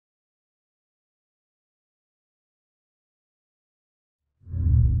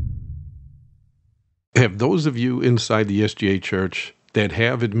Have those of you inside the SDA church that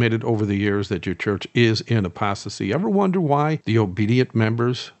have admitted over the years that your church is in apostasy ever wonder why the obedient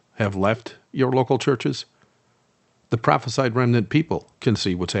members have left your local churches? The prophesied remnant people can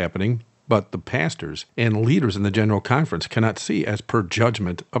see what's happening, but the pastors and leaders in the General Conference cannot see as per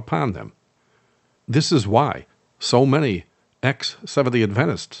judgment upon them. This is why so many ex-Seventh-day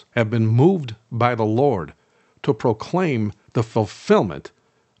Adventists have been moved by the Lord to proclaim the fulfillment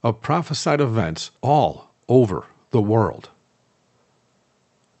of prophesied events all over the world.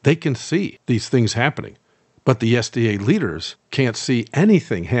 They can see these things happening, but the SDA leaders can't see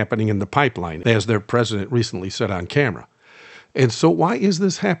anything happening in the pipeline, as their president recently said on camera. And so why is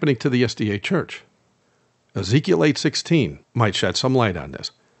this happening to the SDA church? Ezekiel 8:16 might shed some light on this.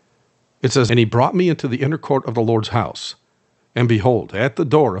 It says, "And he brought me into the inner court of the Lord's house, and behold, at the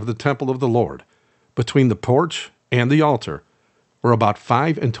door of the temple of the Lord, between the porch and the altar, were about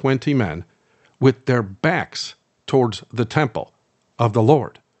 25 men with their backs towards the temple of the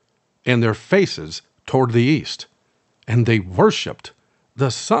Lord, and their faces toward the east, and they worshipped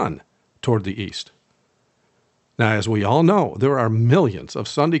the sun toward the east." Now, as we all know, there are millions of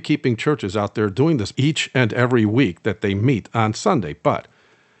Sunday-keeping churches out there doing this each and every week that they meet on Sunday. But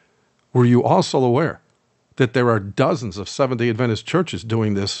were you also aware that there are dozens of Seventh-day Adventist churches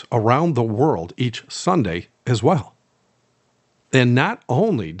doing this around the world each Sunday as well? And not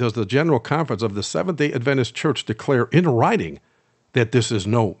only does the General Conference of the Seventh-day Adventist Church declare in writing that this is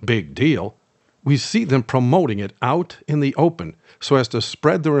no big deal, we see them promoting it out in the open so as to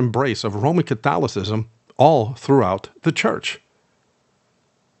spread their embrace of Roman Catholicism all throughout the church.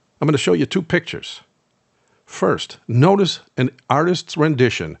 I'm going to show you two pictures. First, notice an artist's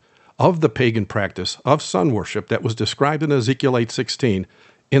rendition of the pagan practice of sun worship that was described in Ezekiel 8:16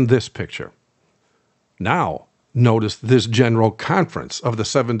 in this picture. Now, notice this General Conference of the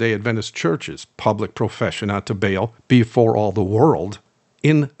Seventh-day Adventist Church's public profession unto Baal before all the world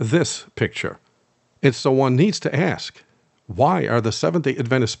in this picture. And so one needs to ask, why are the Seventh-day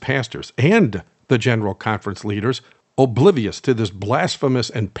Adventist pastors and the General Conference leaders oblivious to this blasphemous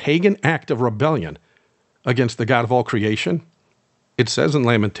and pagan act of rebellion against the God of all creation? It says in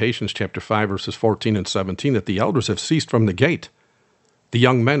Lamentations chapter 5, verses 14 and 17, that the elders have ceased from the gate, the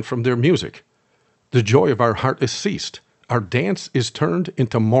young men from their music. The joy of our heart is ceased. Our dance is turned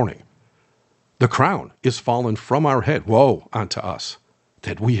into mourning. The crown is fallen from our head. Woe unto us,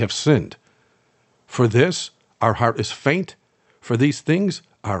 that we have sinned. For this our heart is faint. For these things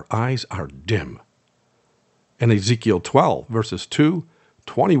our eyes are dim. And Ezekiel 12, verses 2,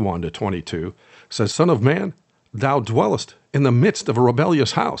 21 to 22, says, "Son of man, thou dwellest in the midst of a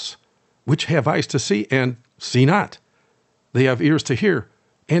rebellious house, which have eyes to see and see not. They have ears to hear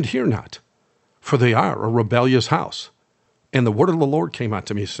and hear not. For they are a rebellious house. And the word of the Lord came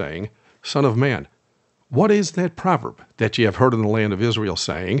unto me, saying, Son of man, what is that proverb that ye have heard in the land of Israel,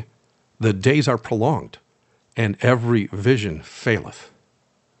 saying, The days are prolonged, and every vision faileth?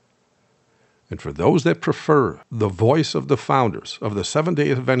 And for those that prefer the voice of the founders of the Seventh-day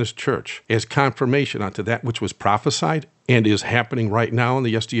Adventist Church as confirmation unto that which was prophesied and is happening right now in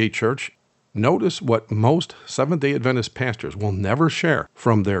the SDA Church, notice what most Seventh-day Adventist pastors will never share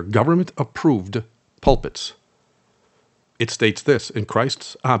from their government-approved pulpits. It states this in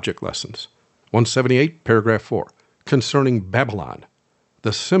Christ's Object Lessons, 178, paragraph 4, concerning Babylon,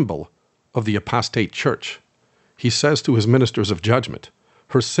 the symbol of the apostate church. He says to his ministers of judgment,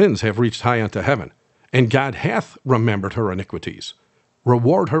 Her sins have reached high unto heaven, and God hath remembered her iniquities.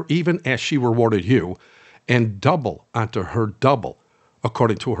 Reward her even as she rewarded you, and double unto her double,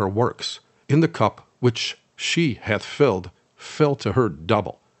 according to her works. In the cup which she hath filled, fill to her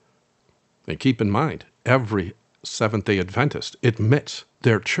double." And keep in mind, every Seventh-day Adventist admits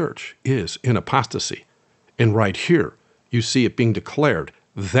their church is in apostasy. And right here, you see it being declared,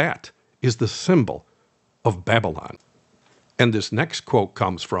 that is the symbol of Babylon. And this next quote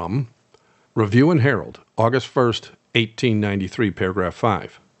comes from Review and Herald, August 1st, 1893, paragraph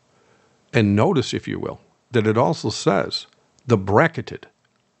 5. And notice, if you will, that it also says the bracketed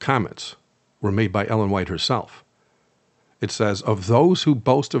comments were made by Ellen White herself. It says, "Of those who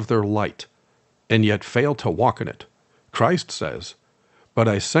boast of their light, and yet fail to walk in it, Christ says, But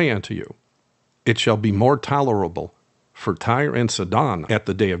I say unto you, it shall be more tolerable for Tyre and Sidon at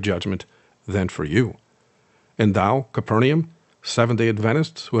the day of judgment than for you. And thou, Capernaum, Seventh-day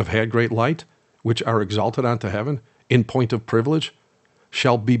Adventists who have had great light, which are exalted unto heaven in point of privilege,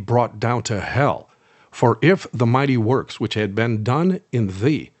 shall be brought down to hell. For if the mighty works which had been done in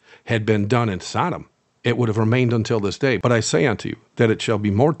thee had been done in Sodom, it would have remained until this day. But I say unto you, that it shall be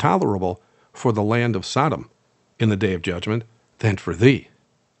more tolerable for the land of Sodom in the day of judgment than for thee."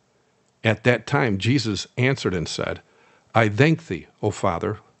 At that time, Jesus answered and said, I thank thee, O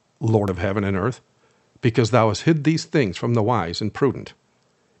Father, Lord of heaven and earth, because thou hast hid these things from the wise and prudent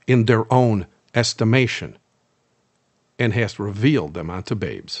in their own estimation, and hast revealed them unto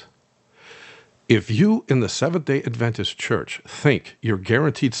babes. If you in the Seventh-day Adventist Church think you're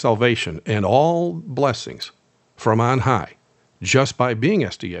guaranteed salvation and all blessings from on high just by being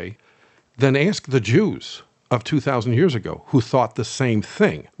SDA, then ask the Jews of 2,000 years ago who thought the same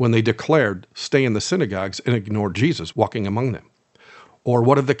thing when they declared stay in the synagogues and ignored Jesus walking among them. Or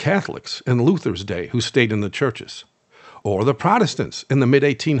what of the Catholics in Luther's day who stayed in the churches? Or the Protestants in the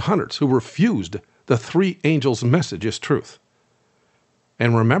mid-1800s who refused the three angels' message as truth?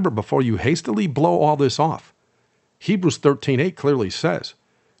 And remember, before you hastily blow all this off, Hebrews 13:8 clearly says,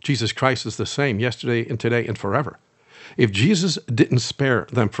 Jesus Christ is the same yesterday and today and forever. If Jesus didn't spare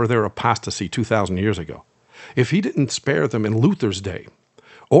them for their apostasy 2,000 years ago, if he didn't spare them in Luther's day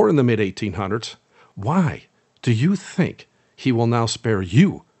or in the mid-1800s, why do you think he will now spare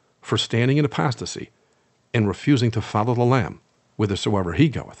you for standing in apostasy and refusing to follow the Lamb whithersoever he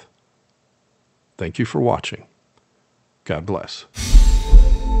goeth? Thank you for watching. God bless.